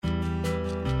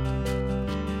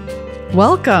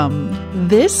Welcome.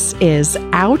 This is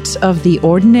Out of the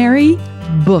Ordinary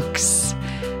Books,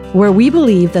 where we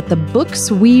believe that the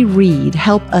books we read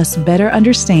help us better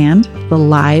understand the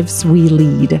lives we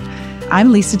lead.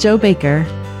 I'm Lisa Jo Baker.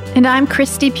 And I'm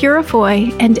Christy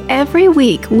Purifoy, and every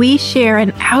week we share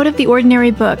an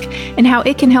out-of-the-ordinary book and how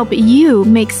it can help you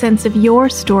make sense of your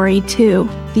story, too.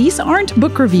 These aren't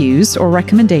book reviews or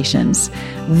recommendations.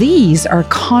 These are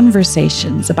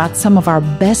conversations about some of our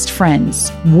best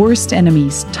friends, worst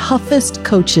enemies, toughest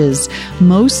coaches,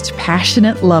 most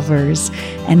passionate lovers,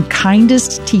 and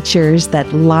kindest teachers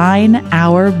that line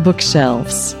our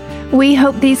bookshelves. We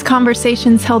hope these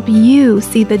conversations help you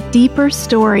see the deeper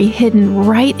story hidden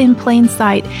right in plain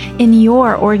sight in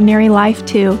your ordinary life,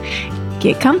 too.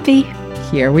 Get comfy.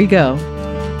 Here we go.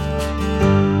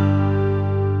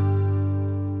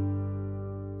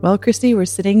 Well, Christy, we're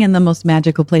sitting in the most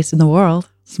magical place in the world.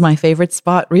 It's my favorite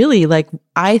spot, really.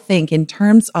 I think in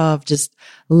terms of just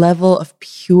level of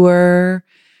pure,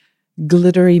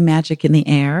 glittery magic in the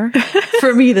air.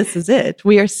 For me, this is it.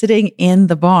 We are sitting in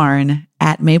the barn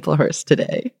at Maplehurst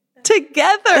today.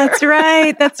 Together. That's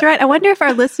right. That's right. I wonder if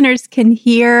our listeners can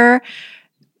hear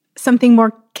something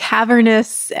more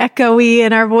cavernous, echoey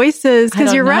in our voices,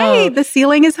 because you're right. The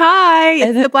ceiling is high.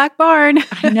 It's the black barn.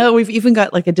 I know. We've even got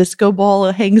a disco ball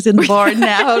that hangs in the barn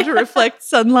now to reflect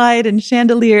sunlight and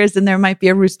chandeliers. And there might be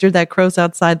a rooster that crows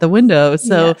outside the window.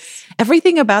 So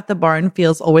everything about the barn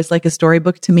feels always like a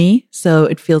storybook to me. So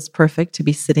it feels perfect to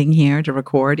be sitting here to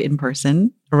record in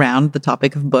person around the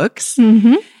topic of books.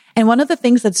 Mm-hmm. And one of the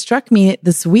things that struck me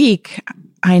this week,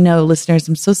 I know, listeners,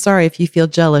 I'm so sorry if you feel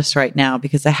jealous right now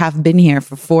because I have been here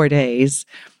for 4 days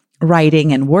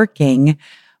writing and working.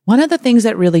 One of the things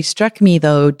that really struck me,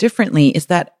 though, differently is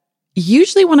that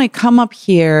usually when I come up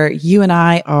here, you and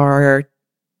I are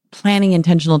planning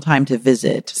intentional time to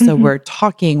visit. So we're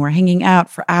talking, we're hanging out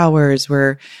for hours,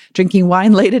 we're drinking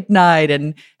wine late at night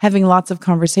and having lots of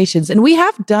conversations. And we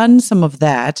have done some of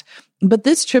that. But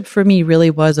this trip for me really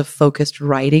was a focused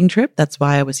writing trip. That's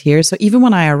why I was here. So even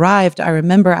when I arrived, I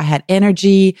remember I had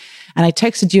energy and I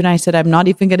texted you and I said, I'm not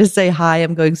even going to say hi.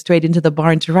 I'm going straight into the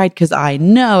barn to write because I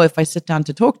know if I sit down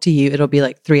to talk to you, it'll be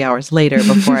 3 hours later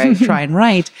before I try and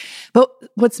write. But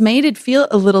what's made it feel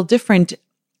a little different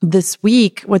this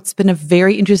week, what's been a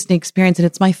very interesting experience, and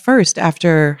it's my first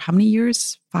after how many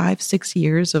years? 5-6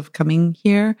 years of coming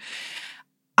here.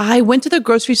 I went to the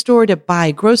grocery store to buy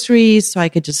groceries so I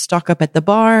could just stock up at the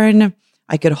barn.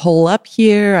 I could hole up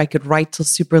here. I could write till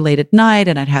super late at night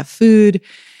and I'd have food.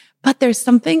 But there's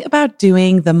something about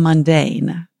doing the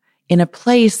mundane in a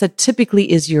place that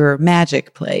typically is your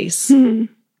magic place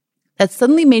that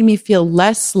suddenly made me feel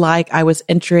less like I was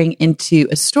entering into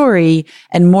a story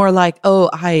and more like,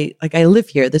 I live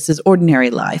here. This is ordinary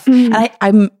life.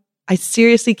 And I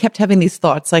seriously kept having these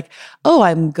thoughts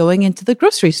I'm going into the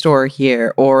grocery store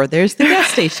here, or there's the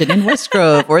gas station in West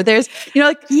Grove, or there's, just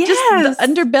the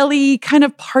underbelly kind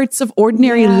of parts of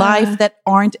ordinary life that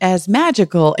aren't as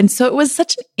magical. And so it was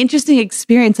such an interesting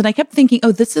experience. And I kept thinking,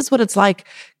 this is what it's like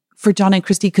for John and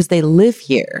Christy because they live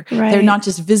here. Right. They're not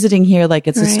just visiting here like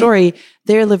it's a story.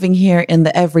 They're living here in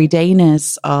the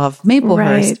everydayness of Maplehurst.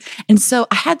 Right. And so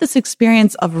I had this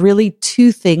experience of really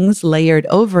two things layered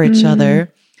over each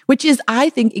other, which is,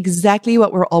 I think, exactly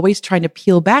what we're always trying to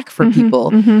peel back for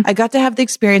people. I got to have the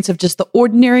experience of just the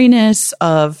ordinariness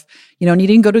of,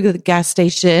 needing to go to the gas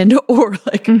station or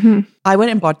I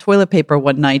went and bought toilet paper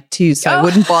one night too, so I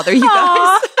wouldn't bother you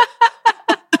guys.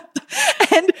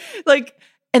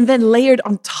 And then layered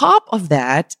on top of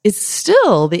that is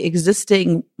still the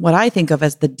existing, what I think of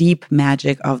as the deep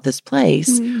magic of this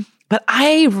place. But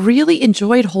I really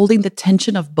enjoyed holding the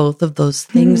tension of both of those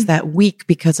things that week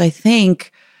because I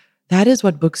think that is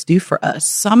what books do for us.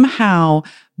 Somehow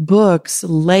books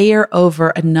layer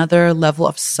over another level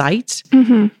of sight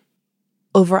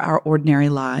over our ordinary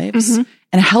lives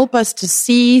and help us to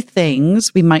see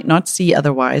things we might not see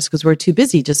otherwise because we're too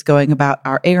busy just going about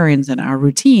our errands and our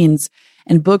routines.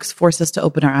 And books force us to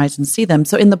open our eyes and see them.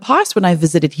 So in the past, when I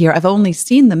visited here, I've only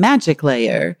seen the magic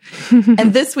layer.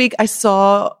 And this week I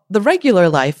saw the regular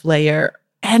life layer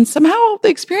and somehow the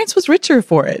experience was richer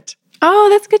for it. Oh,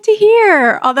 that's good to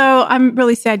hear. Although I'm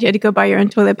really sad you had to go buy your own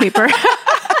toilet paper.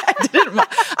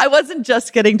 I wasn't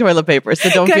just getting toilet paper, so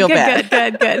don't feel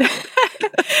bad. Good.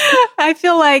 I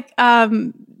feel like,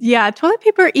 toilet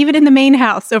paper, even in the main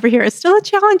house over here, is still a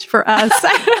challenge for us.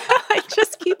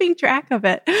 Just keeping track of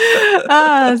it.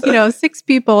 6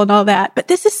 people and all that. But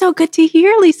this is so good to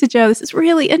hear, Lisa Jo. This is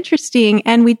really interesting.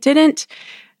 And we didn't,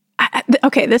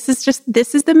 this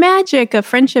is the magic of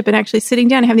friendship and actually sitting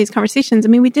down and having these conversations. I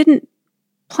mean, we didn't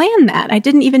plan that. I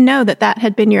didn't even know that that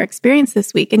had been your experience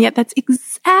this week. And yet that's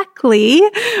exactly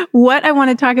what I want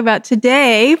to talk about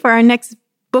today for our next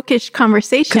bookish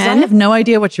conversation. Because I have no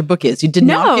idea what your book is. You did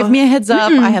not give me a heads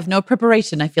up. I have no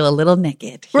preparation. I feel a little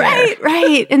naked here.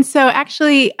 Right. And so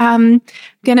actually, I'm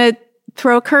going to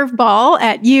throw a curveball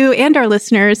at you and our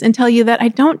listeners and tell you that I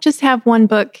don't just have one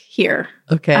book here.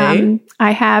 Okay.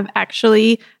 I have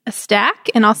actually a stack,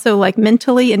 and also like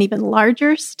mentally an even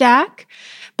larger stack.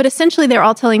 But essentially, they're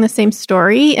all telling the same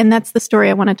story, and that's the story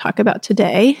I want to talk about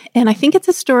today. And I think it's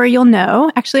a story you'll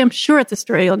know. Actually, I'm sure it's a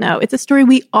story you'll know. It's a story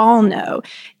we all know.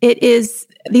 These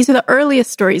are the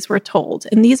earliest stories we're told,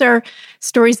 and these are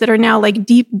stories that are now like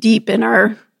deep in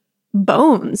our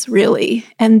bones, really.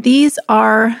 And these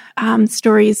are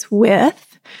stories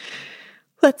with,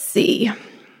 let's see,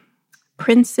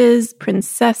 princes,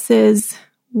 princesses,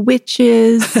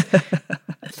 witches,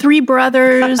 three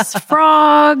brothers,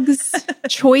 frogs,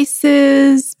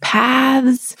 choices,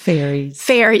 paths,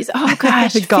 fairies. Oh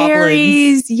gosh,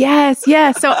 fairies. Yes.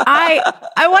 So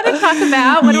I want to talk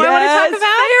about, what do I want to talk about?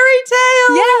 Fairy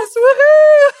tales. Yes.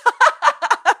 Woohoo.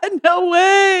 No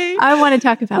way. I want to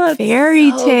talk about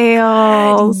fairy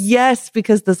tales. Good. Yes,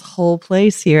 because this whole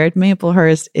place here at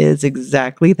Maplehurst is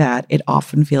exactly that. It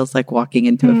often feels like walking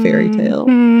into a fairy tale.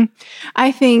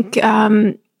 I think,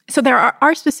 so there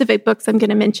are specific books I'm going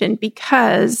to mention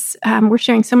because we're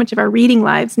sharing so much of our reading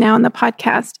lives now in the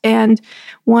podcast. And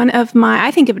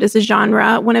I think of it as a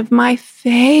genre, one of my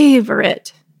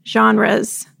favorite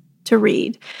genres to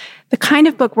read. The kind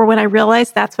of book where when I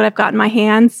realize that's what I've got in my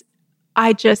hands,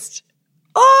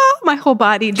 my whole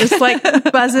body just like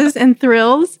buzzes and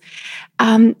thrills.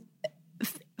 Not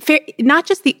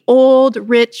just the old,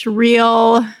 rich,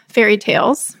 real fairy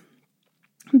tales,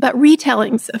 but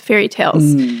retellings of fairy tales.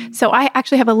 So I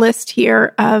actually have a list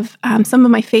here of some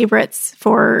of my favorites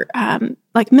for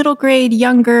like middle grade,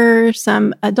 younger,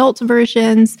 some adult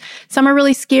versions. Some are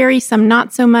really scary, some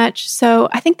not so much. So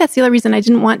I think that's the other reason I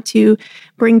didn't want to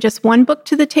bring just one book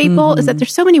to the table, is that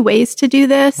there's so many ways to do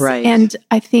this. Right. And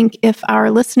I think if our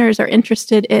listeners are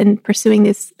interested in pursuing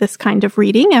this kind of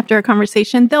reading after a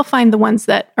conversation, they'll find the ones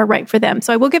that are right for them.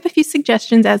 So I will give a few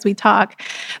suggestions as we talk.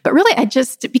 But really,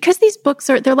 because these books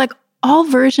they're like all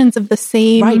versions of the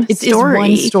same story. It's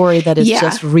one story that is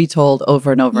just retold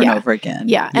over and over and over again.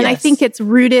 Yeah. And I think it's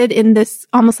rooted in this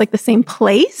almost like the same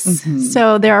place.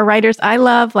 So there are writers I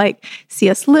love like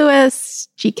C.S. Lewis,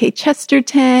 G.K.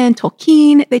 Chesterton,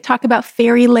 Tolkien. They talk about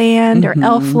fairyland or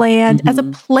elfland as a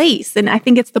place. And I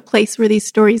think it's the place where these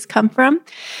stories come from.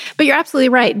 But you're absolutely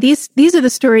right. These are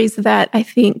the stories that I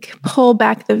think pull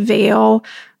back the veil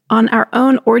on our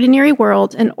own ordinary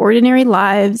world and ordinary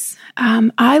lives.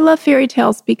 I love fairy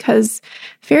tales because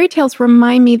fairy tales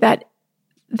remind me that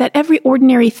every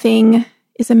ordinary thing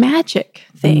is a magic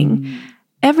thing.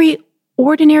 Every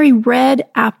ordinary red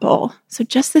apple. So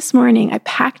just this morning, I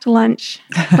packed lunch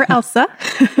for Elsa,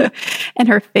 and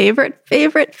her favorite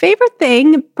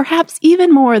thing, perhaps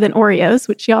even more than Oreos,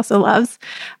 which she also loves,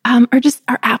 are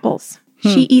apples.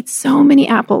 She eats so many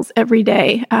apples every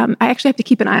day. I actually have to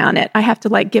keep an eye on it. I have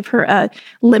to give her a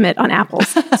limit on apples.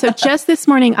 So just this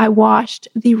morning, I washed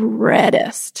the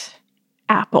reddest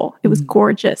apple. It was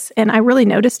gorgeous. And I really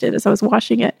noticed it as I was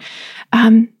washing it.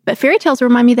 But fairy tales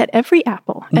remind me that every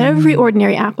apple, every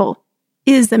ordinary apple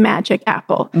is a magic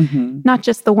apple. Not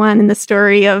just the one in the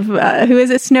story of, who is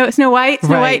it? Snow White?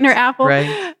 Snow White and her apple.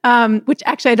 Right. Which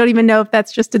actually, I don't even know if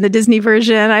that's just in the Disney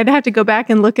version. I'd have to go back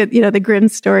and look at, the Grimm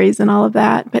stories and all of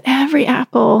that. But every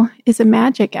apple is a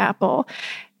magic apple.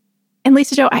 And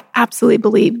Lisa Jo, I absolutely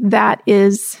believe that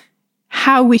is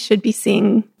how we should be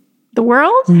seeing the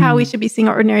world, how we should be seeing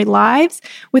our ordinary lives,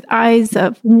 with eyes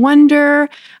of wonder,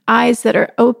 eyes that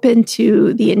are open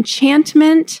to the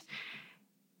enchantment,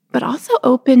 but also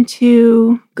open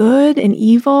to good and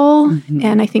evil.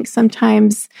 And I think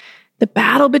sometimes the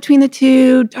battle between the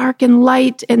two, dark and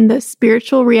light, and the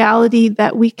spiritual reality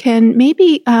that we can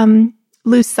maybe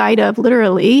lose sight of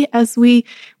literally as we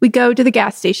go to the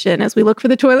gas station, as we look for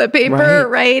the toilet paper,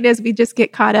 right? As we just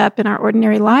get caught up in our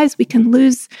ordinary lives, we can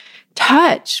lose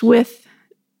touch with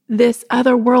this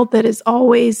other world that is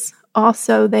always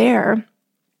also there.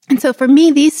 And so for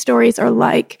me, these stories are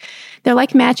they're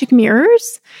like magic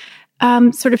mirrors,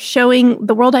 sort of showing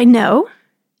the world I know.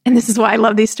 And this is why I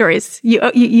love these stories. You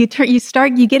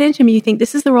get into them, you think,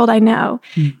 this is the world I know.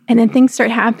 And then things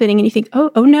start happening and you think,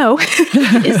 oh no,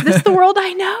 is this the world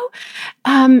I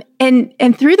know?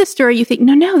 And through the story, you think,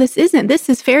 no, this isn't. This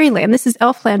is fairyland. This is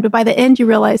elfland. But by the end, you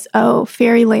realize, oh,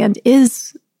 fairyland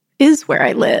is is where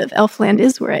I live. Elfland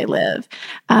is where I live.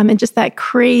 And just that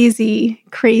crazy,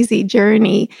 crazy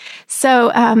journey.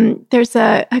 So there's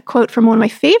a quote from one of my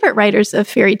favorite writers of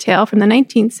fairy tale from the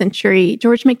 19th century,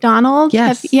 George MacDonald.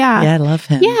 Yes. Yeah, I love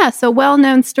him. Yeah. So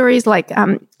well-known stories like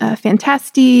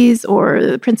Phantastes or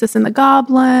The Princess and the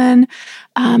Goblin,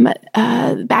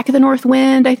 Back of the North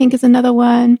Wind, I think is another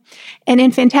one. And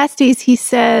in Phantastes, he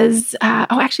says,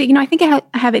 actually, I think I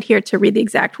have it here to read the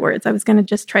exact words. I was going to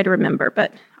just try to remember,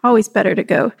 but always better to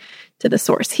go to the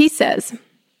source. He says,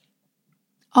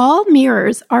 all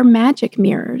mirrors are magic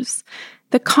mirrors.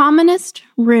 The commonest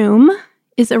room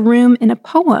is a room in a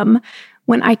poem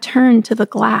when I turn to the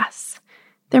glass.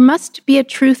 There must be a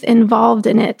truth involved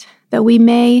in it, though we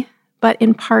may but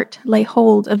in part lay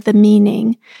hold of the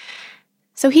meaning.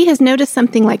 So he has noticed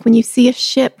something like when you see a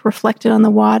ship reflected on the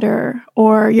water,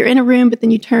 or you're in a room, but then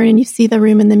you turn and you see the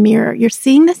room in the mirror. You're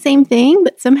seeing the same thing,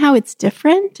 but somehow it's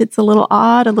different. It's a little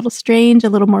odd, a little strange, a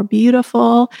little more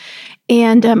beautiful.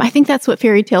 And I think that's what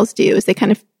fairy tales do, is they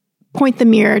kind of point the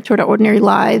mirror toward our ordinary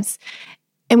lives.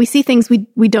 And we see things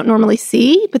we don't normally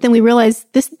see, but then we realize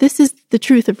this is the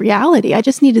truth of reality. I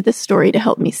just needed this story to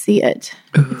help me see it,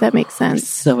 if that makes sense. I'm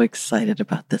so excited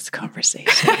about this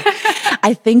conversation.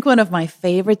 I think one of my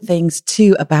favorite things,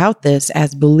 too, about this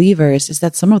as believers is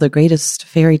that some of the greatest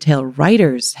fairy tale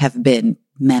writers have been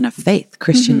men of faith,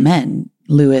 Christian men,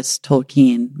 Lewis,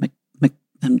 Tolkien,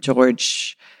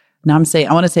 George. Now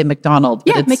I want to say MacDonald.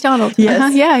 Yeah, MacDonald.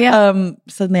 Yes. Yeah.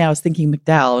 Suddenly I was thinking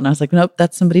McDowell, and I was like, nope,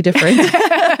 that's somebody different.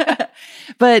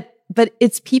 But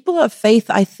it's people of faith,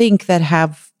 I think, that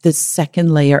have this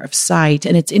second layer of sight.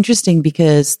 And it's interesting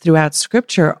because throughout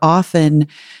Scripture, often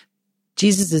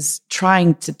Jesus is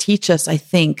trying to teach us, I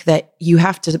think, that you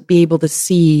have to be able to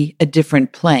see a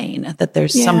different plane, that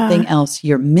there's something else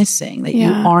you're missing, that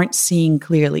you aren't seeing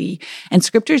clearly. And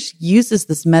Scriptures uses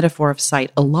this metaphor of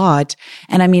sight a lot.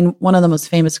 And I mean, one of the most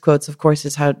famous quotes, of course,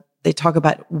 is how they talk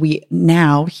about we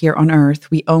now here on earth,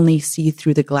 we only see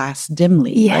through the glass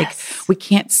dimly. Yes. Like we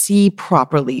can't see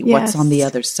properly what's on the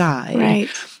other side. Right.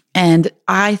 And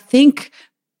I think,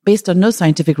 based on no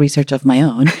scientific research of my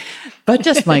own, but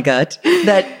just my gut,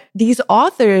 that these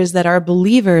authors that are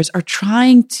believers are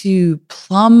trying to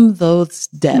plumb those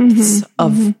depths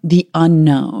of the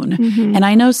unknown. And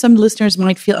I know some listeners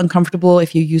might feel uncomfortable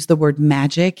if you use the word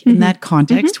magic in that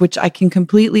context, which I can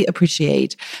completely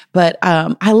appreciate. But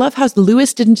I love how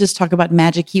Lewis didn't just talk about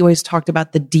magic. He always talked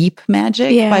about the deep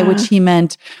magic, by which he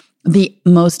meant the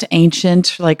most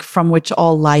ancient, like from which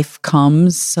all life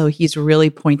comes. So he's really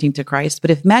pointing to Christ.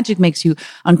 But if magic makes you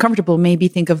uncomfortable, maybe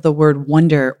think of the word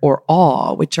wonder or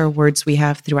awe, which are words we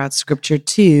have throughout Scripture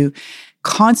too,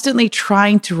 constantly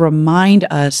trying to remind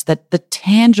us that the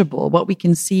tangible, what we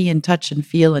can see and touch and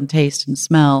feel and taste and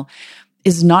smell,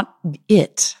 is not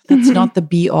it. That's not the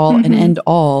be all and end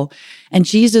all. And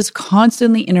Jesus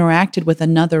constantly interacted with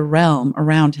another realm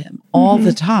around him all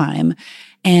the time.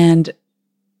 And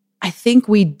I think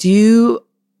we do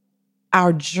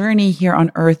our journey here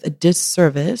on earth a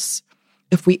disservice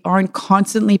if we aren't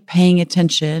constantly paying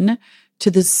attention to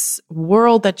this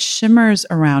world that shimmers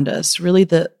around us, really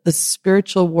the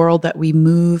spiritual world that we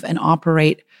move and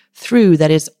operate through,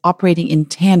 that is operating in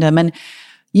tandem. And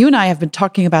you and I have been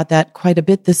talking about that quite a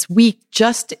bit this week.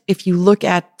 Just if you look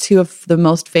at two of the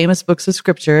most famous books of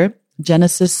Scripture,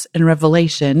 Genesis and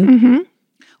Revelation,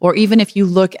 or even if you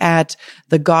look at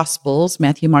the Gospels,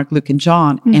 Matthew, Mark, Luke, and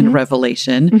John, and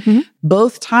Revelation,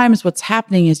 both times what's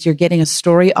happening is you're getting a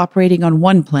story operating on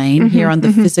one plane, here on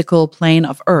the physical plane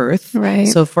of earth. Right.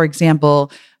 So, for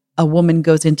example, a woman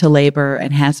goes into labor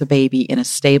and has a baby in a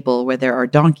stable where there are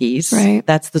donkeys. Right.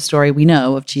 That's the story we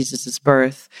know of Jesus'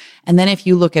 birth. And then if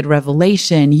you look at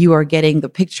Revelation, you are getting the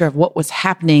picture of what was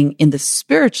happening in the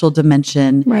spiritual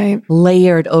dimension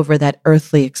layered over that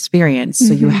earthly experience.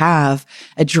 So you have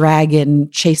a dragon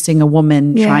chasing a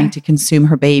woman trying to consume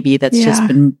her baby that's just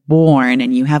been born,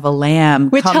 and you have a lamb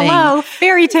coming. Hello,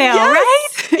 fairy tale, right?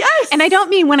 Yes. And I don't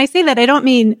mean, when I say that, I don't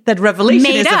mean that Revelation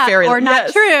made is up a fairy tale. or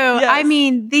not true. Yes. I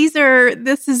mean,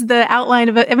 this is the outline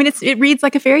of it. I mean, it reads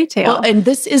like a fairy tale. Well, and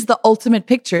this is the ultimate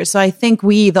picture. So I think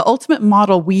the ultimate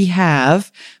model we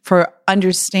have for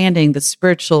understanding the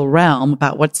spiritual realm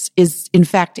about is in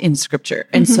fact in Scripture.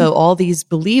 And so all these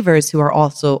believers who are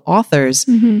also authors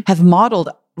have modeled,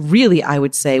 really, I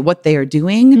would say, what they are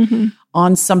doing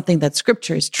on something that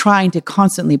Scripture is trying to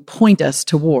constantly point us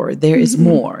toward. There is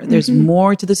more. There's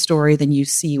more to the story than you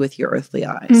see with your earthly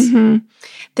eyes.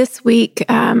 This week,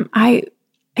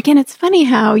 again, it's funny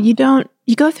how you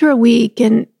go through a week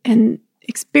and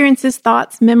experiences,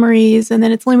 thoughts, memories. And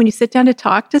then it's only when you sit down to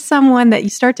talk to someone that you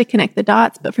start to connect the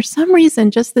dots. But for some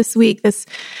reason, just this week, this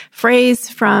phrase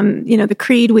from, the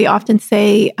creed we often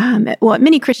say, at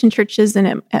many Christian churches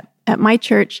and at my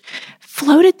church,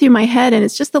 floated through my head. And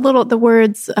it's just the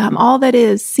words, all that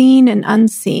is seen and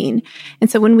unseen. And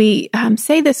so when we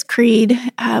say this creed,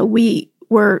 we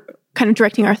were kind of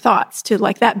directing our thoughts to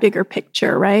like that bigger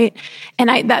picture, right?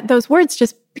 And those words,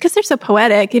 just because they're so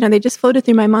poetic, they just floated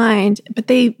through my mind, but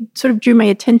they sort of drew my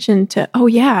attention to, oh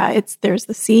yeah, there's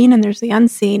the seen and there's the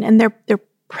unseen, and they're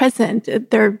present,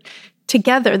 they're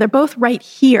together, they're both right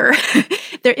here.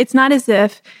 It's not as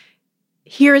if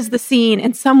here is the seen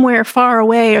and somewhere far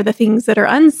away are the things that are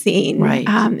unseen. Right.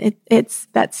 It's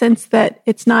that sense that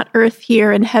it's not earth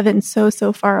here and heaven so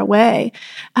far away.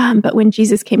 But when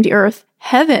Jesus came to earth,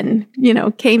 heaven,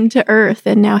 came to earth,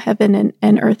 and now heaven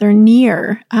and earth are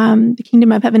near. The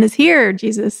kingdom of heaven is here,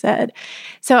 Jesus said.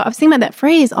 So I was thinking about that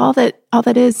phrase, all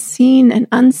that is seen and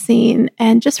unseen,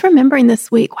 and just remembering this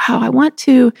week, wow, I want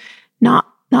to not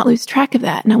lose track of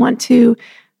that. And I want to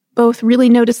both really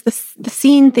notice the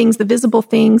seen things, the visible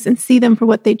things, and see them for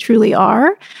what they truly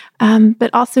are, but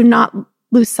also not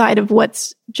lose sight of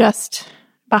what's just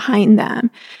behind them.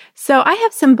 So I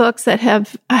have some books that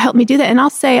have helped me do that. And I'll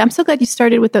say, I'm so glad you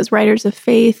started with those writers of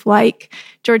faith like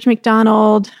George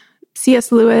MacDonald,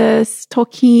 C.S. Lewis,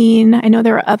 Tolkien. I know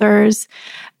there are others.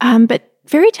 But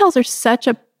fairy tales are such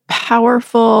a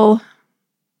powerful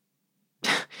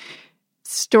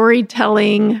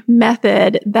storytelling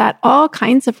method that all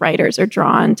kinds of writers are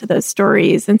drawn to those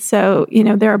stories. And so,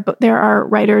 there are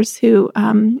writers who,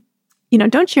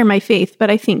 don't share my faith, but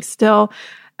I think still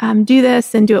do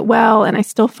this and do it well. And I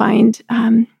still find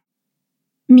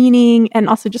meaning and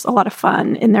also just a lot of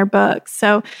fun in their books.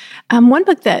 So one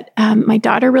book that my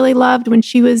daughter really loved when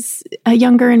she was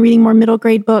younger and reading more middle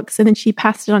grade books, and then she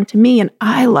passed it on to me, and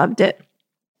I loved it,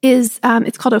 is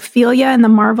it's called Ophelia and the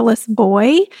Marvelous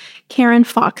Boy. Karen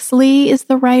Foxley is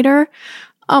the writer.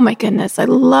 Oh my goodness, I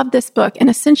love this book. And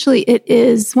essentially it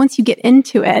is, once you get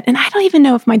into it, and I don't even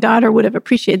know if my daughter would have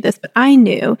appreciated this, but I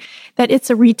knew that it's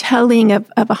a retelling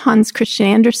of a Hans Christian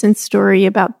Andersen story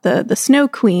about the Snow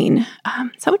Queen.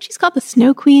 Is that what she's called? The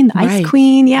Snow Queen? The Ice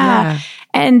Queen? Yeah.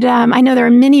 And I know there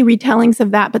are many retellings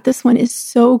of that, but this one is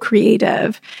so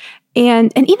creative.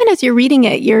 And even as you're reading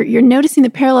it, you're noticing the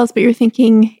parallels, but you're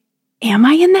thinking, am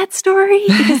I in that story?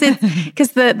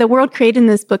 Because the world created in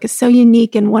this book is so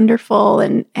unique and wonderful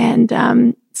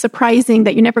and surprising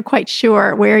that you're never quite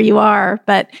sure where you are.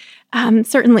 But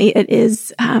certainly it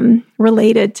is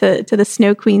related to the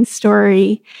Snow Queen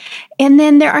story. And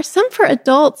then there are some for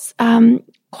adults,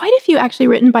 quite a few actually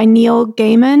written by Neil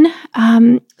Gaiman.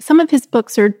 Some of his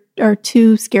books are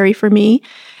too scary for me.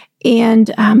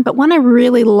 And but one I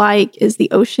really like is The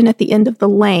Ocean at the End of the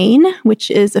Lane, which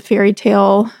is a fairy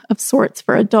tale of sorts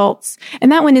for adults.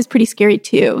 And that one is pretty scary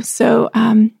too. So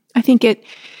I think it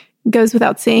goes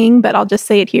without saying, but I'll just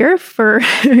say it here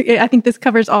I think this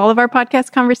covers all of our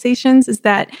podcast conversations, is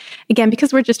that, again,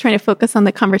 because we're just trying to focus on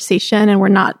the conversation and we're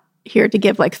not here to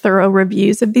give like thorough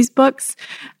reviews of these books,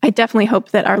 I definitely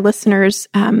hope that our listeners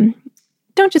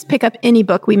don't just pick up any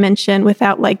book we mention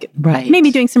without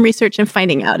maybe doing some research and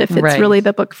finding out if it's really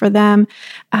the book for them.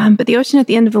 But The Ocean at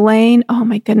the End of the Lane, oh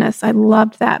my goodness, I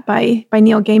loved that by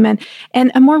Neil Gaiman.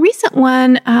 And a more recent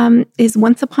one is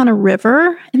Once Upon a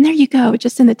River. And there you go,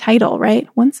 just in the title, right?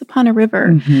 Once Upon a River.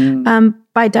 Mm-hmm.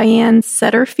 By Diane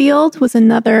Setterfield was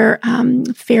another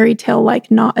fairy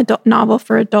tale-like novel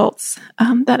for adults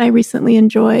that I recently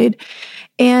enjoyed.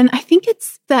 And I think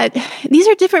it's that these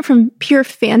are different from pure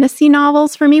fantasy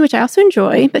novels for me, which I also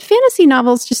enjoy. But fantasy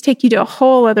novels just take you to a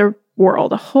whole other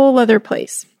world, a whole other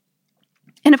place.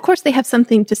 And of course, they have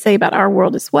something to say about our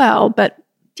world as well. But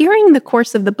during the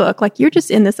course of the book, you're just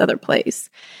in this other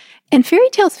place. And fairy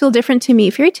tales feel different to me.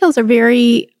 Fairy tales are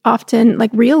very often like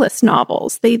realist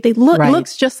novels. They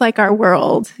looks just like our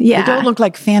world. Yeah. They don't look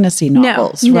like fantasy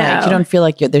novels, right? No. You don't feel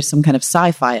like there's some kind of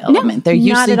sci-fi element. No, they're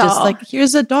usually just all. Like,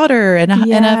 here's a daughter and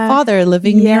a father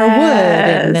living near a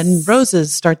wood, and then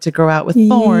roses start to grow out with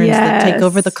thorns that take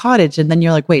over the cottage. And then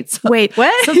you're like, wait,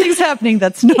 what? Something's happening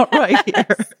that's not right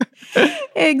here.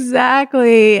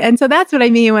 Exactly. And so that's what I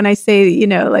mean when I say,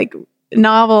 like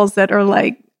novels that are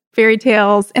like fairy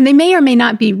tales, and they may or may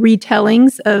not be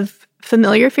retellings of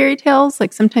familiar fairy tales.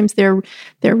 Like sometimes they're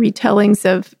retellings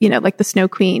of, like the Snow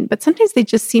Queen, but sometimes they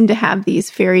just seem to have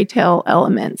these fairy tale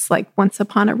elements, like Once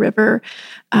Upon a River,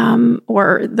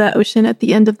 or The Ocean at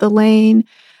the End of the Lane.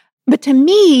 But to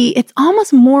me, it's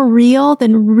almost more real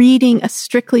than reading a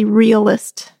strictly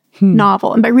realist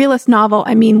novel. And by realist novel,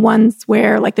 I mean ones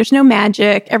where like there's no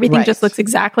magic. Everything just looks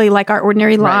exactly like our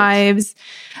ordinary lives.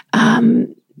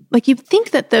 Like you'd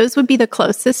think that those would be the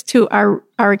closest to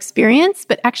our experience,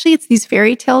 but actually it's these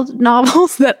fairy tale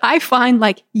novels that I find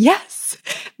like, yes,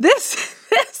 this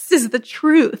is the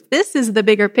truth. This is the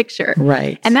bigger picture.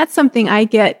 Right. And that's something I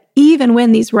get even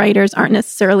when these writers aren't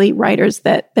necessarily writers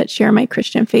that share my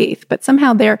Christian faith, but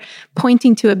somehow they're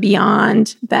pointing to a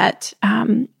beyond that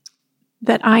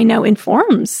that I know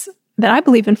informs, that I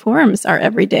believe informs our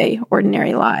everyday,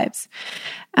 ordinary lives.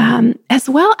 As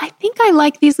well, I think I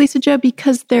like these, Lisa Jo,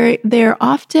 because they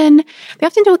often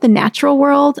deal with the natural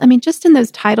world. I mean, just in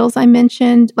those titles I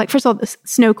mentioned, like first of all, the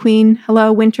Snow Queen,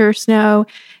 hello, winter, snow.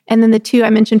 And then the two I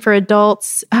mentioned for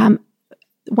adults,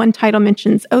 one title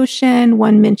mentions ocean,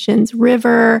 one mentions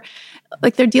river.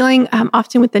 Like they're dealing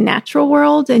often with the natural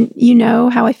world. And you know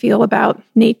how I feel about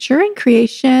nature and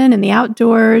creation and the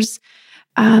outdoors.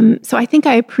 So I think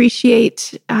I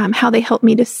appreciate how they help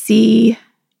me to see,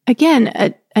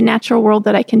 again, a natural world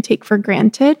that I can take for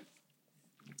granted.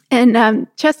 And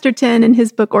Chesterton, in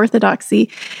his book Orthodoxy,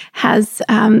 has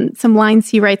some lines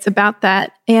he writes about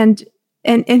that. And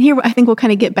here I think we'll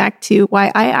kind of get back to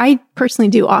why I personally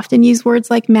do often use words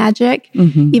like magic,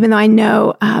 even though I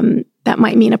know that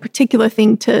might mean a particular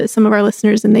thing to some of our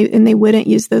listeners, and they wouldn't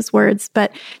use those words.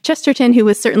 But Chesterton, who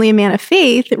was certainly a man of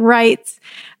faith, writes,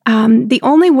 the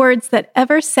only words that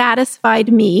ever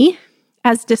satisfied me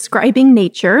as describing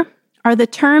nature are the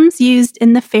terms used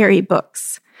in the fairy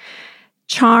books: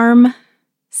 charm,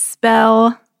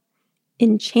 spell,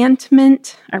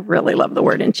 enchantment. I really love the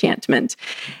word enchantment.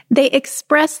 They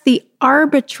express the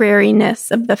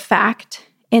arbitrariness of the fact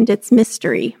and its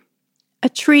mystery. A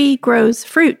tree grows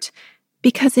fruit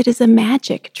because it is a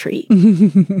magic tree.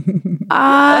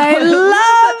 I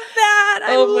love that.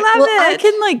 I love it. I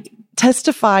can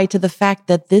testify to the fact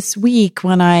that this week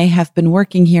when I have been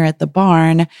working here at the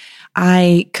barn,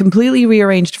 I completely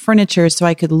rearranged furniture so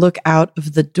I could look out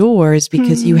of the doors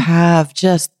because you have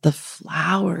just the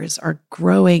flowers are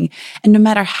growing. And no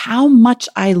matter how much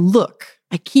I look,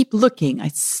 I keep looking, I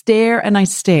stare and I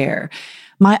stare.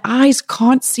 My eyes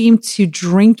can't seem to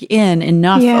drink in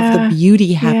enough of the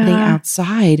beauty happening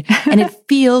outside. And it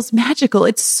feels magical.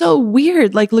 It's so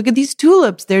weird. Like, look at these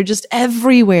tulips. They're just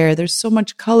everywhere. There's so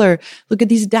much color. Look at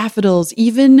these daffodils.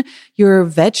 Even your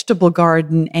vegetable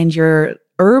garden and your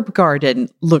herb garden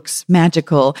looks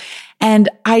magical. And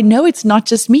I know it's not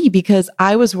just me because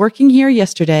I was working here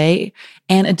yesterday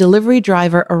and a delivery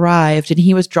driver arrived and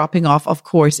he was dropping off, of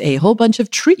course, a whole bunch of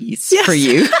trees for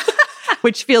you.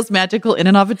 Which feels magical in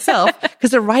and of itself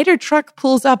because a Ryder truck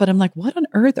pulls up and I'm like, what on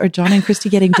earth are John and Christy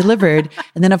getting delivered?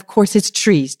 And then of course it's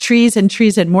trees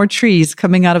and more trees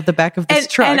coming out of the back of this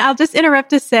truck. And I'll just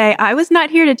interrupt to say, I was not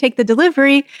here to take the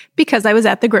delivery because I was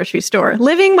at the grocery store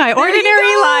living my ordinary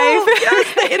life.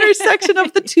 Yes, the intersection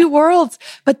of the two worlds.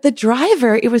 But the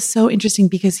driver, it was so interesting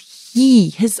because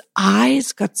his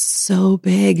eyes got so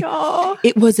big. Oh.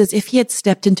 It was as if he had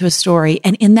stepped into a story.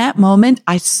 And in that moment,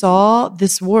 I saw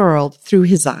this world through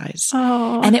his eyes.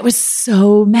 Oh. And it was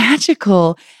so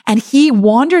magical. And he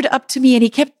wandered up to me and he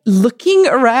kept looking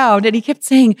around and he kept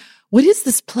saying, what is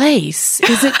this place?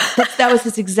 That was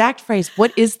his exact phrase.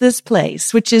 What is this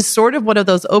place? Which is sort of one of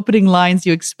those opening lines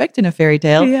you expect in a fairy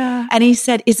tale. Yeah. And he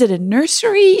said, is it a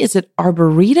nursery? Is it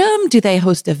arboretum? Do they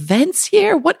host events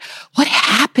here? What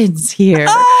happens here?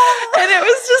 Oh. And it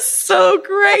was just so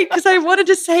great because I wanted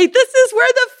to say, this is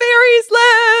where the fairies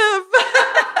live.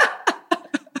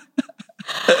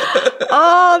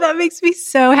 Oh, that makes me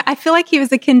so. I feel like he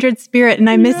was a kindred spirit, and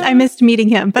I missed meeting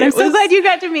him. But I'm so glad you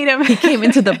got to meet him. He came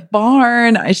into the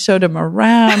barn. I showed him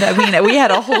around. I mean, we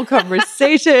had a whole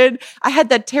conversation. I had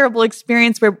that terrible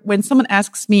experience where when someone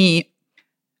asks me,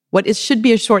 should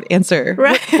be a short answer.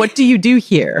 Right. What do you do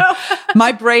here?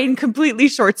 My brain completely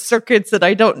short circuits and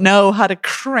I don't know how to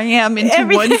cram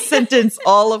into one sentence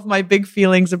all of my big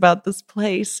feelings about this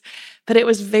place. But it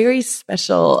was very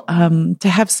special to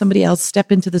have somebody else step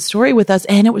into the story with us.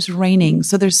 And it was raining.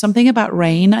 So there's something about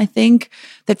rain, I think,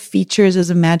 that features as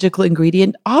a magical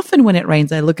ingredient. Often when it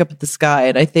rains, I look up at the sky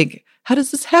and I think, how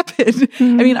does this happen?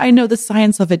 I mean, I know the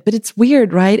science of it, but it's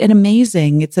weird, right? And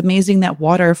amazing. It's amazing that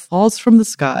water falls from the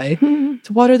sky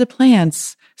to water the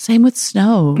plants. Same with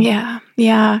snow. Yeah.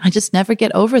 Yeah. I just never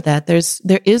get over that.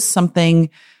 There is something.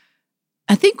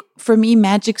 I think for me,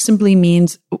 magic simply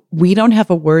means we don't have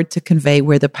a word to convey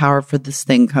where the power for this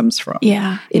thing comes from.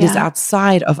 Yeah. It is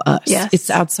outside of us. Yes. It's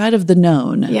outside of the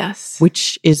known. Yes.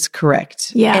 Which is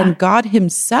correct. Yeah. And God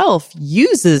himself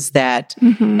uses that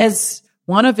as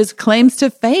one of his claims to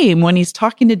fame when he's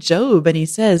talking to Job and he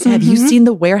says, have you seen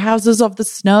the warehouses of the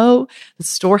snow, the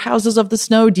storehouses of the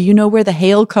snow? Do you know where the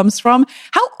hail comes from?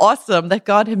 How awesome that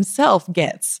God himself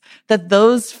gets that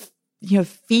those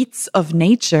feats of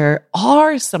nature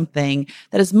are something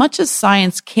that, as much as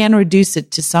science can reduce it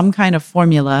to some kind of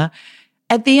formula,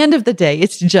 at the end of the day,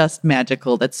 it's just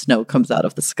magical that snow comes out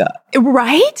of the sky.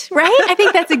 Right? I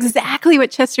think that's exactly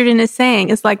what Chesterton is saying.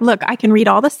 Is like, look, I can read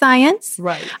all the science.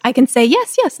 Right. I can say,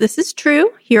 yes, this is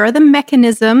true. Here are the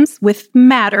mechanisms with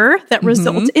matter that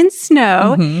result in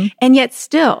snow. And yet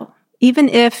still, even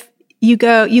if you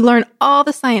learn all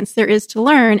the science there is to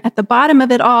learn, at the bottom of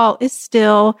it all is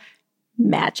still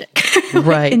magic.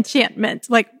 Right. Enchantment.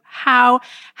 Like,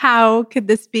 how could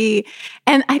this be?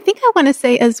 And I think I want to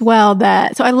say as well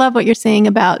that, so I love what you're saying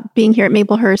about being here at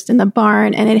Maplehurst in the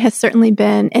barn. And it has certainly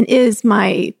been and is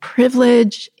my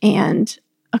privilege and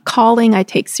a calling I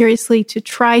take seriously to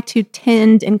try to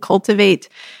tend and cultivate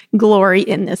glory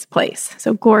in this place.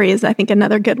 So glory is, I think,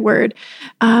 another good word.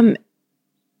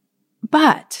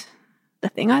 But the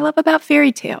thing I love about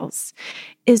fairy tales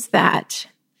is that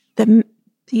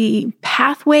the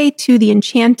pathway to the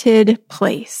enchanted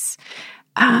place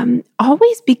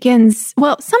always begins,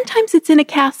 well, sometimes it's in a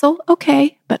castle,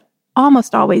 okay, but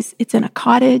almost always it's in a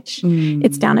cottage.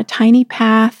 It's down a tiny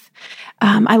path.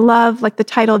 I love, like, the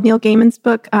title of Neil Gaiman's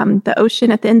book, The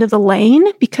Ocean at the End of the Lane,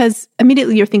 because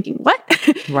immediately you're thinking, what?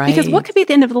 Right. Because what could be at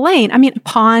the end of the lane? I mean, a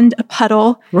pond, a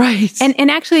puddle. Right. And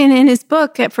actually in his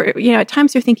book, at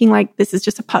times you're thinking, like, this is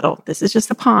just a puddle. This is just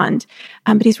a pond.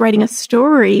 But he's writing a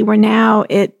story where now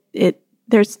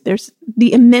there's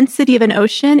the immensity of an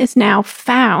ocean is now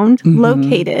found,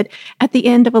 located at the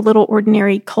end of a little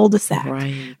ordinary cul-de-sac.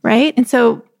 Right. And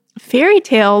so fairy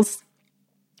tales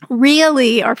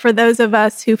really are for those of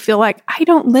us who feel like,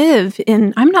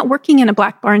 I'm not working in a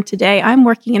black barn today. I'm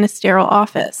working in a sterile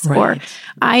office. Right. Or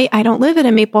I don't live at a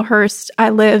Maplehurst. I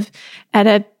live at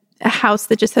a house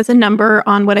that just has a number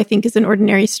on what I think is an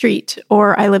ordinary street.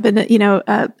 Or I live in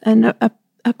an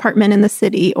apartment in the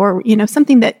city, or,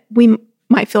 something that we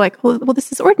might feel like, well,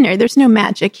 this is ordinary. There's no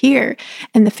magic here.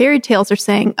 And the fairy tales are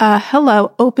saying,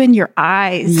 hello, open your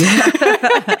eyes.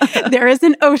 Yeah. There is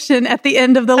an ocean at the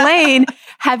end of the lane.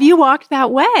 Have you walked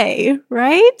that way?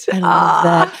 Right? I love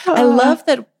that. I love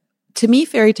that. To me,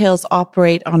 fairy tales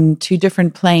operate on two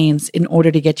different planes in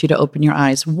order to get you to open your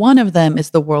eyes. One of them is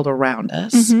the world around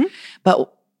us.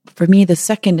 But for me, the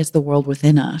second is the world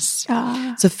within us.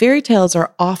 So fairy tales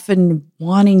are often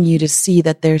wanting you to see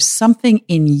that there's something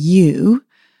in you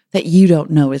that you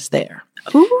don't know is there.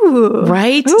 Ooh.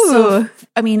 Right? Ooh. So,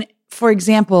 I mean, for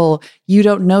example, you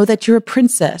don't know that you're a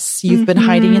princess. You've been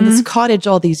hiding in this cottage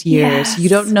all these years. Yes. You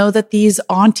don't know that these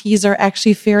aunties are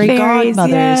actually fairies,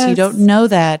 godmothers. Yes. You don't know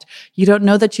that. You don't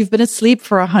know that you've been asleep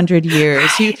for 100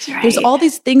 years. There's all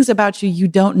these things about you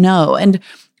don't know. And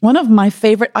one of my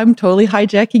favorite, I'm totally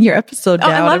hijacking your episode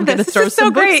now. I'm going to throw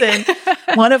some books in.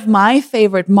 One of my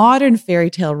favorite modern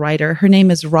fairy tale writer, her name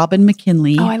is Robin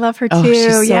McKinley. Oh, I love her too. Oh,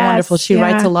 she's so wonderful. She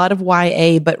writes a lot of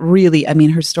YA, but really, I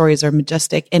mean, her stories are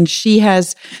majestic. And she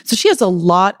has a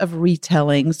lot of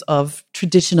retellings of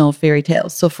traditional fairy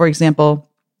tales. So for example,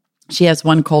 she has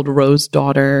one called Rose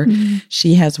Daughter.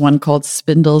 She has one called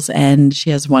Spindle's End. She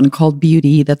has one called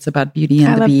Beauty. That's about Beauty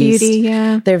and the Beast. Beauty,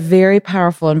 yeah. They're very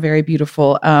powerful and very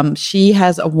beautiful. She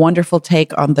has a wonderful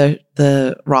take on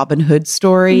the Robin Hood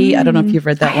story. I don't know if you've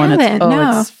read that one.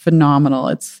 It's phenomenal.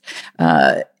 It's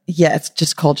it's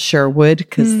just called Sherwood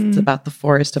because it's about the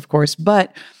forest, of course.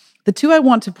 But the two I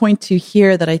want to point to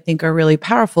here that I think are really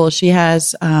powerful, she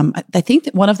has, I think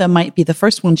that one of them might be the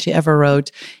first one she ever wrote.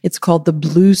 It's called The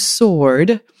Blue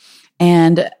Sword.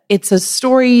 And it's a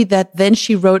story that then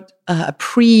she wrote a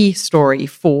pre-story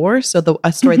for. So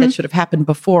a story that should have happened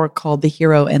before, called The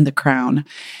Hero and the Crown.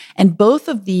 And both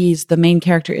of these, the main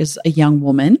character is a young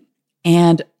woman.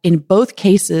 And in both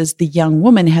cases, the young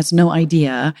woman has no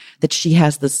idea that she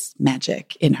has this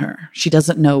magic in her. She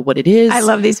doesn't know what it is. I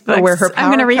love these books. Where her power I'm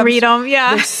going to reread them.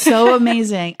 Yeah. They're so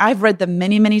amazing. I've read them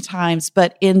many, many times.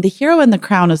 But in The Hero and the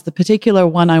Crown is the particular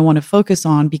one I want to focus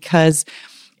on because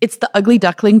it's the ugly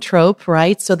duckling trope,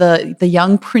 right? So the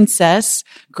young princess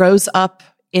grows up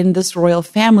in this royal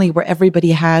family where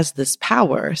everybody has this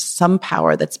power, some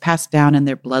power that's passed down in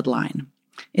their bloodline.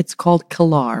 It's called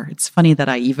Kalar. It's funny that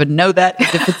I even know that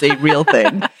as if it's a real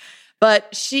thing.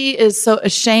 But she is so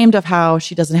ashamed of how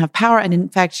she doesn't have power. And in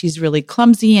fact, she's really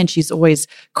clumsy and she's always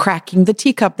cracking the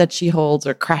teacup that she holds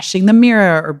or crashing the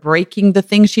mirror or breaking the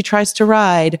thing she tries to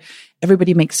ride.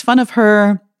 Everybody makes fun of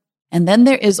her. And then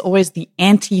there is always the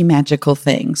anti-magical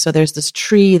thing. So there's this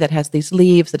tree that has these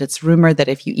leaves that it's rumored that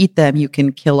if you eat them, you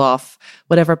can kill off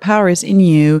whatever power is in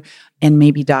you and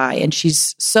maybe die. And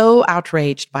she's so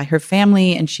outraged by her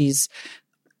family, and she's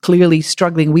clearly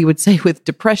struggling, we would say, with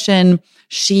depression.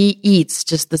 She eats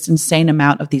just this insane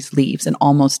amount of these leaves and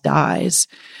almost dies.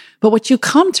 But what you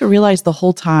come to realize the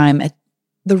whole time,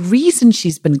 the reason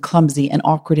she's been clumsy and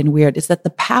awkward and weird is that the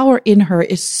power in her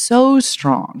is so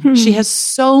strong. She has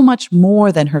so much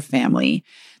more than her family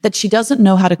that she doesn't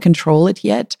know how to control it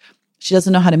yet. She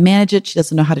doesn't know how to manage it. She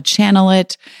doesn't know how to channel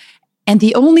it. And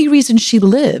the only reason she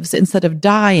lives instead of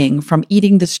dying from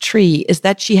eating this tree is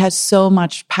that she has so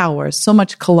much power, so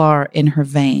much kalar in her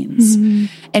veins.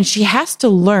 And she has to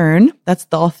learn. That's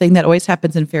the thing that always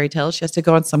happens in fairy tales. She has to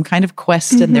go on some kind of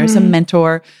quest, and there's a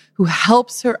mentor who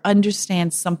helps her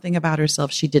understand something about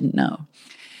herself she didn't know.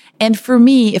 And for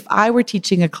me, if I were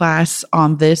teaching a class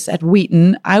on this at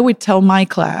Wheaton, I would tell my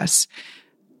class,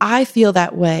 I feel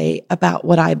that way about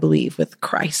what I believe with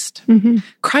Christ.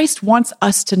 Christ wants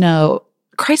us to know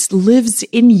Christ lives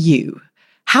in you.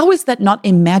 How is that not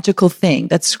a magical thing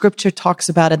that scripture talks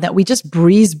about and that we just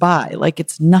breeze by like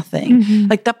it's nothing?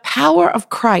 Like the power of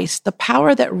Christ, the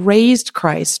power that raised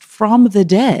Christ from the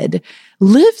dead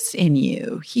lives in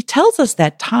you. He tells us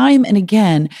that time and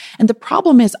again. And the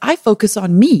problem is I focus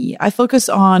on me. I focus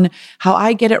on how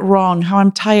I get it wrong, how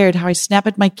I'm tired, how I snap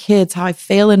at my kids, how I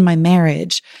fail in my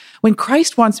marriage. When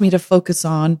Christ wants me to focus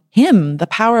on him, the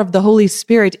power of the Holy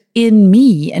Spirit in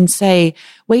me, and say,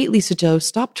 wait, Lisa Jo,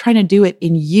 stop trying to do it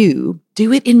in you.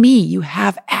 Do it in me. You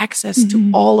have access to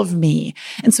all of me.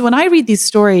 And so when I read these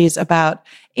stories about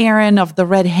Erin of the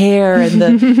red hair and the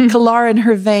kalar in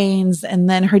her veins, and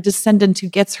then her descendant who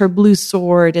gets her blue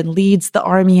sword and leads the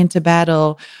army into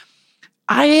battle,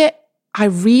 I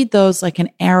read those like an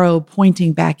arrow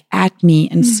pointing back at me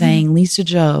and saying, Lisa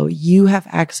Jo, you have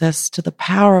access to the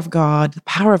power of God, the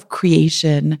power of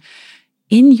creation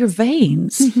in your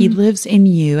veins. He lives in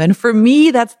you. And for me,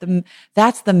 that's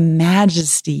the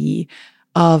majesty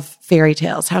of fairy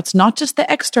tales, how it's not just the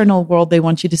external world they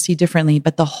want you to see differently,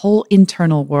 but the whole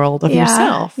internal world of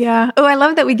yourself. Yeah. Oh, I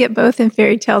love that we get both in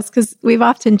fairy tales, because we've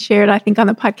often shared, I think on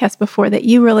the podcast before, that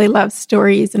you really love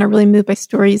stories and are really moved by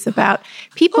stories about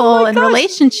people and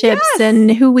relationships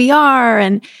and who we are.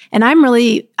 And I'm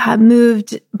really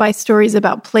moved by stories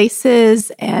about places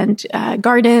and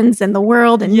gardens and the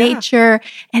world and nature.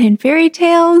 And in fairy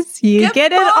tales, you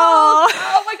get it all.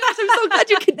 Oh my gosh, I'm so glad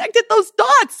you connected those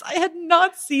dots. I had not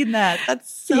seen that.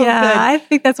 That's so good. I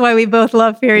think that's why we both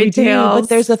love fairy tales. But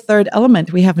there's a third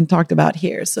element we haven't talked about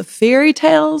here. So fairy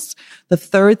tales, the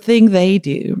third thing they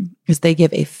do is they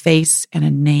give a face and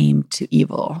a name to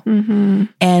evil.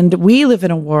 And we live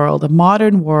in a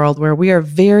modern world, where we are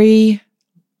very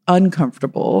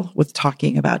uncomfortable with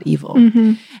talking about evil.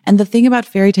 And the thing about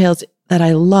fairy tales that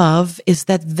I love is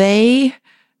that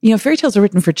fairy tales are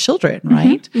written for children,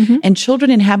 right? And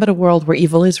children inhabit a world where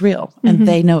evil is real, and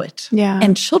they know it.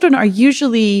 And children are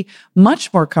usually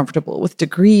much more comfortable with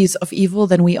degrees of evil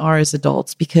than we are as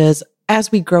adults, because as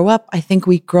we grow up, I think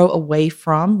we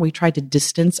we try to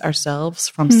distance ourselves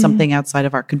from something outside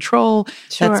of our control.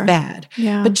 That's bad.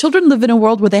 But children live in a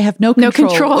world where they have no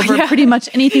control over pretty much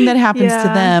anything that happens to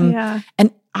them.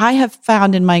 And I have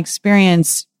found in my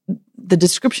experience, the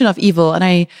description of evil, and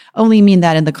I only mean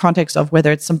that in the context of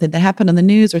whether it's something that happened on the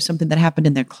news or something that happened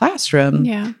in their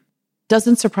classroom,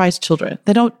 doesn't surprise children.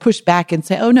 They don't push back and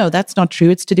say, oh no, that's not true.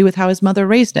 It's to do with how his mother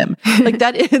raised him. Like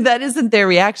that isn't their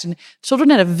reaction.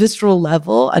 Children at a visceral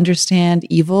level understand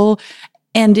evil.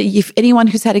 And if anyone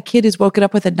who's had a kid who's woken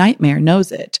up with a nightmare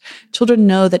knows it. Children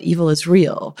know that evil is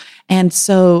real. And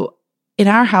so in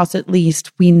our house, at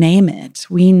least, we name it.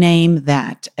 We name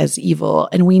that as evil,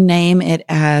 and we name it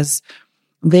as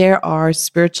there are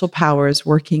spiritual powers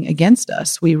working against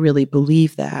us. We really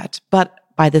believe that. But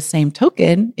by the same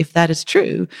token, if that is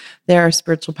true, there are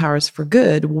spiritual powers for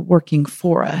good working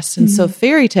for us. And so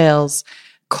fairy tales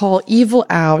call evil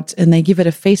out, and they give it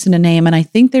a face and a name. And I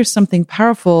think there's something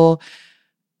powerful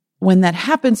when that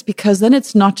happens, because then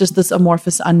it's not just this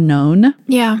amorphous unknown.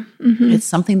 It's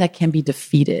something that can be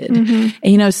defeated.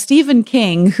 And Stephen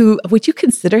King, would you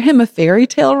consider him a fairy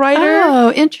tale writer?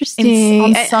 Oh, interesting.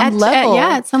 On some level.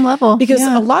 At some level. Because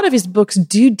a lot of his books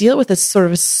do deal with a sort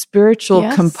of a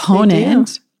spiritual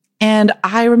component. And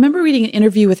I remember reading an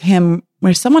interview with him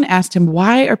where someone asked him,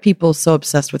 why are people so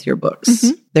obsessed with your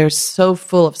books? They're so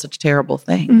full of such terrible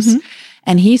things.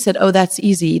 And he said, oh, that's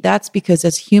easy. That's because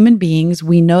as human beings,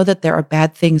 we know that there are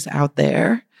bad things out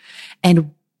there.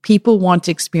 And people want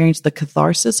to experience the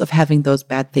catharsis of having those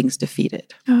bad things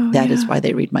defeated. That is why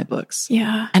they read my books.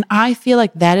 Yeah. And I feel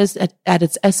like that is at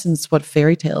its essence what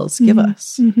fairy tales give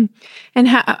us. Mm-hmm. And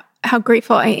how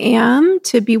grateful I am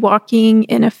to be walking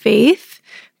in a faith,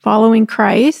 following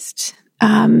Christ.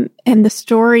 And the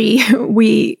story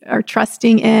we are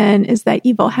trusting in is that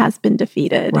evil has been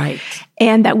defeated. Right.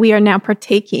 And that we are now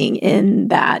partaking in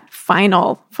that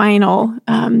final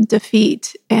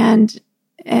defeat.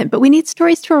 But we need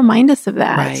stories to remind us of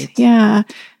that. Right. Yeah.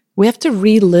 We have to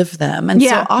relive them. And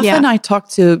so often I talk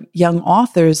to young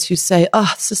authors who say,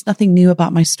 this is nothing new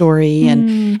about my story.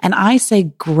 And I say,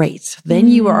 great. Then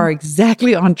you are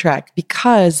exactly on track,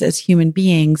 because as human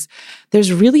beings,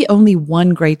 there's really only one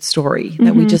great story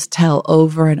that we just tell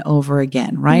over and over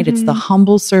again, right? It's the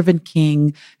humble servant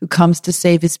king who comes to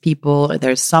save his people.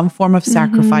 There's some form of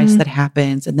sacrifice that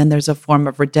happens, and then there's a form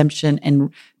of redemption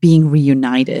and being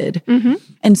reunited.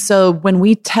 And so when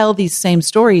we tell these same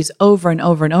stories over and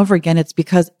over and over again, it's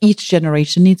because each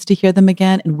generation needs to hear them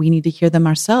again, and we need to hear them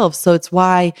ourselves. So it's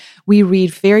why we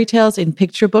read fairy tales in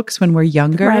picture books when we're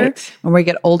younger. Right. When we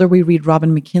get older, we read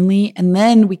Robin McKinley, and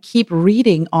then we keep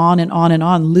reading on and on and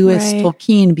on, Lewis,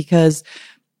 Tolkien, because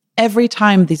every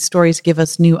time these stories give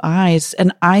us new eyes.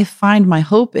 And I find my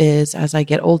hope is, as I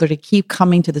get older, to keep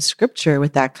coming to the scripture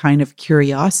with that kind of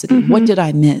curiosity. What did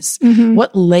I miss?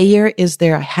 What layer is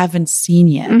there I haven't seen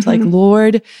yet? Like,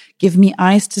 Lord, give me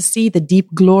eyes to see the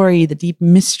deep glory, the deep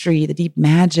mystery, the deep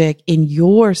magic in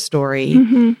your story.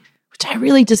 Which I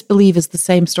really just believe is the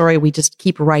same story we just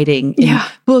keep writing in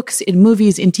books, in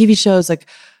movies, in TV shows. Like,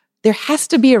 there has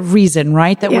to be a reason,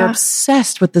 right? That we're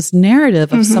obsessed with this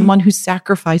narrative of someone who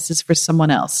sacrifices for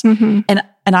someone else. And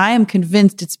I am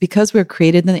convinced it's because we're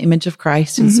created in the image of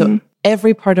Christ. And so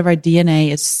every part of our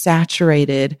DNA is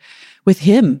saturated with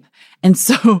him. And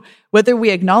so whether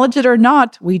we acknowledge it or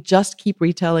not, we just keep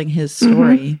retelling his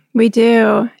story. We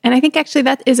do. And I think actually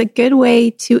that is a good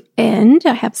way to end.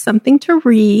 I have something to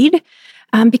read.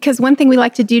 Because one thing we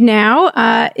like to do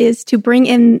now is to bring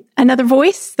in another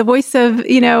voice, the voice of,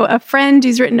 a friend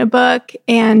who's written a book.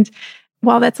 And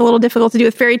while that's a little difficult to do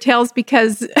with fairy tales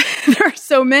because there are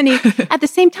so many, at the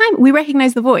same time, we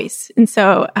recognize the voice. And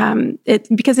so it's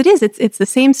the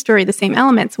same story, the same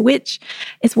elements, which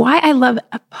is why I love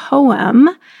a poem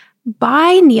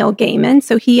by Neil Gaiman.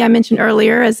 So I mentioned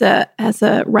earlier as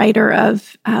a writer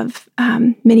of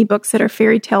many books that are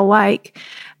fairy tale-like.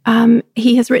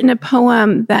 He has written a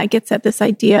poem that gets at this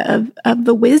idea of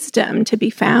the wisdom to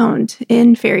be found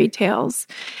in fairy tales.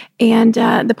 And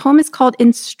the poem is called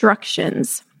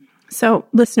Instructions. So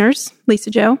listeners, Lisa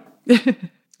Jo,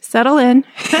 settle in,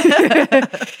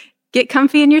 get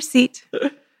comfy in your seat.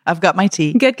 I've got my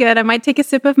tea. Good. I might take a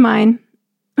sip of mine.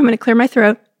 I'm going to clear my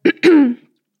throat.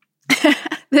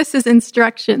 This is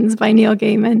Instructions by Neil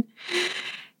Gaiman.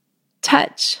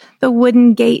 Touch the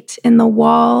wooden gate in the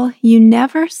wall you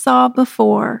never saw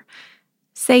before.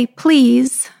 Say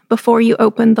please before you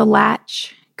open the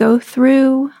latch. Go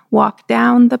through, walk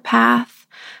down the path.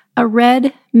 A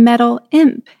red metal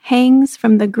imp hangs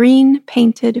from the green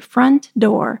painted front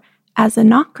door as a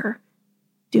knocker.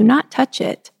 Do not touch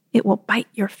it. It will bite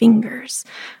your fingers.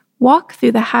 Walk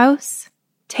through the house.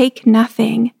 Take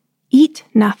nothing. Eat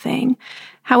nothing.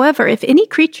 However, if any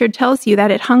creature tells you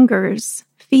that it hungers,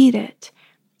 feed it.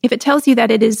 If it tells you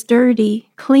that it is dirty,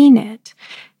 clean it.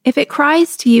 If it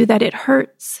cries to you that it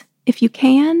hurts, if you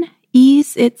can,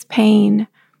 ease its pain.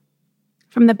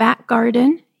 From the back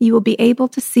garden, you will be able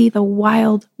to see the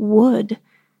wild wood.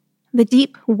 The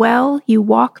deep well you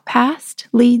walk past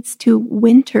leads to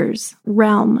winter's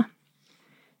realm.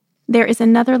 There is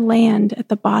another land at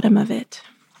the bottom of it.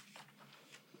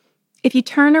 If you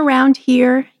turn around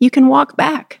here, you can walk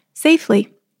back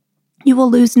safely. You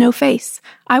will lose no face.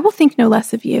 I will think no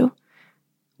less of you.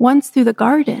 Once through the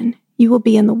garden, you will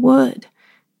be in the wood.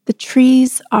 The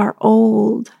trees are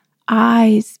old.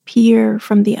 Eyes peer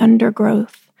from the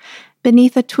undergrowth.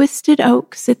 Beneath a twisted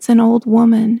oak sits an old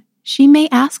woman. She may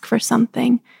ask for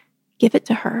something. Give it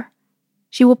to her.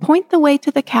 She will point the way to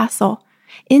the castle.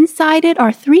 Inside it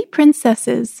are 3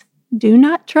 princesses. Do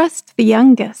not trust the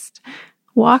youngest.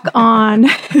 Walk on.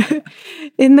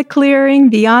 In the clearing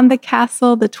beyond the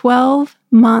castle, the 12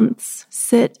 months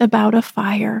sit about a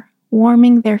fire,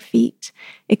 warming their feet,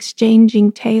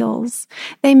 exchanging tales.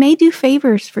 They may do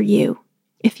favors for you,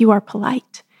 if you are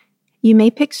polite. You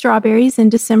may pick strawberries in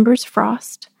December's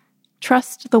frost.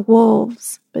 Trust the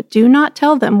wolves, but do not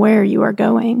tell them where you are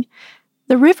going.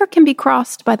 The river can be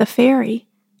crossed by the ferry.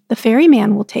 The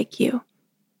ferryman will take you.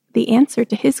 The answer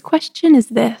to his question is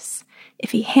this.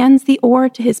 If he hands the oar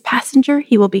to his passenger,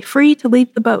 he will be free to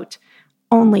leave the boat.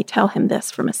 only tell him this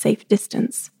from a safe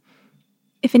distance.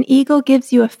 If an eagle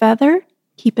gives you a feather,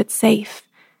 keep it safe.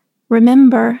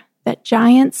 Remember that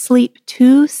giants sleep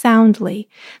too soundly,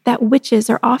 that witches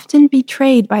are often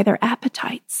betrayed by their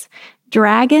appetites.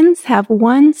 Dragons have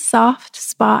one soft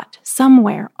spot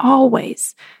somewhere,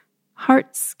 always.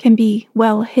 Hearts can be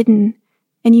well hidden,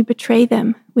 and you betray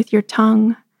them with your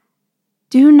tongue.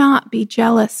 Do not be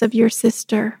jealous of your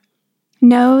sister.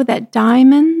 Know that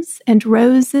diamonds and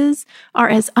roses are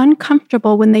as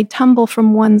uncomfortable when they tumble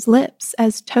from one's lips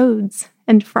as toads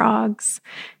and frogs.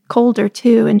 Colder,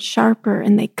 too, and sharper,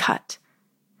 and they cut.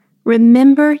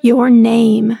 Remember your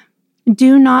name.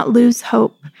 Do not lose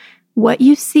hope. What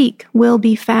you seek will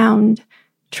be found.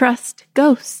 Trust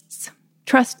ghosts.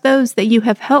 Trust those that you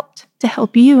have helped to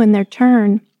help you in their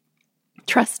turn.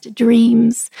 Trust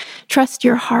dreams. Trust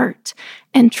your heart.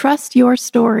 And trust your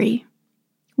story.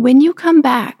 When you come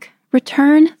back,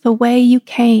 return the way you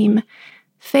came.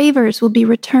 Favors will be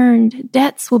returned.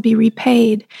 Debts will be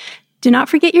repaid. Do not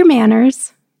forget your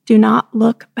manners. Do not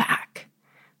look back.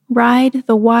 Ride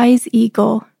the wise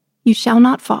eagle. You shall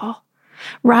not fall.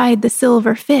 Ride the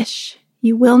silver fish.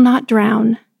 You will not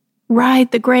drown.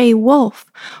 Ride the gray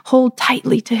wolf. Hold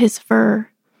tightly to his fur.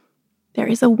 There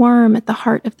is a worm at the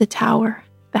heart of the tower.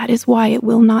 That is why it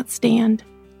will not stand.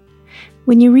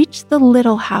 When you reach the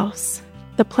little house,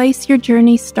 the place your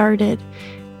journey started,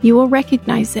 you will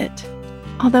recognize it,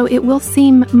 although it will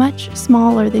seem much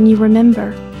smaller than you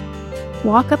remember.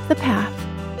 Walk up the path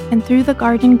and through the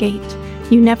garden gate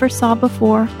you never saw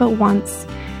before but once,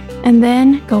 and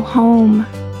then go home,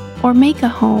 or make a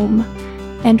home,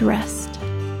 and rest.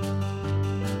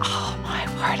 Oh, my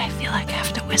word, I feel like I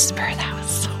have to whisper. That was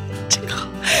so magical.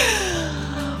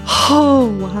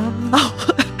 Oh, wow.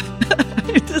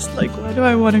 I'm just like, why do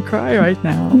I want to cry right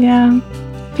now? Yeah.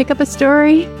 Pick up a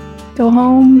story, go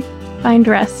home, find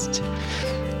rest.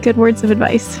 Good words of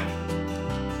advice.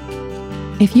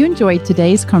 If you enjoyed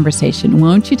today's conversation,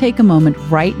 won't you take a moment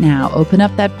right now, open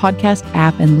up that podcast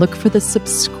app and look for the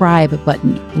subscribe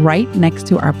button right next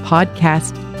to our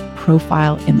podcast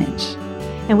profile image.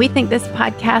 And we think this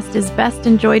podcast is best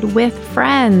enjoyed with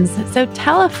friends. So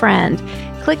tell a friend,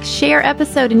 click share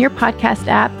episode in your podcast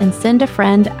app and send a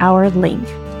friend our link.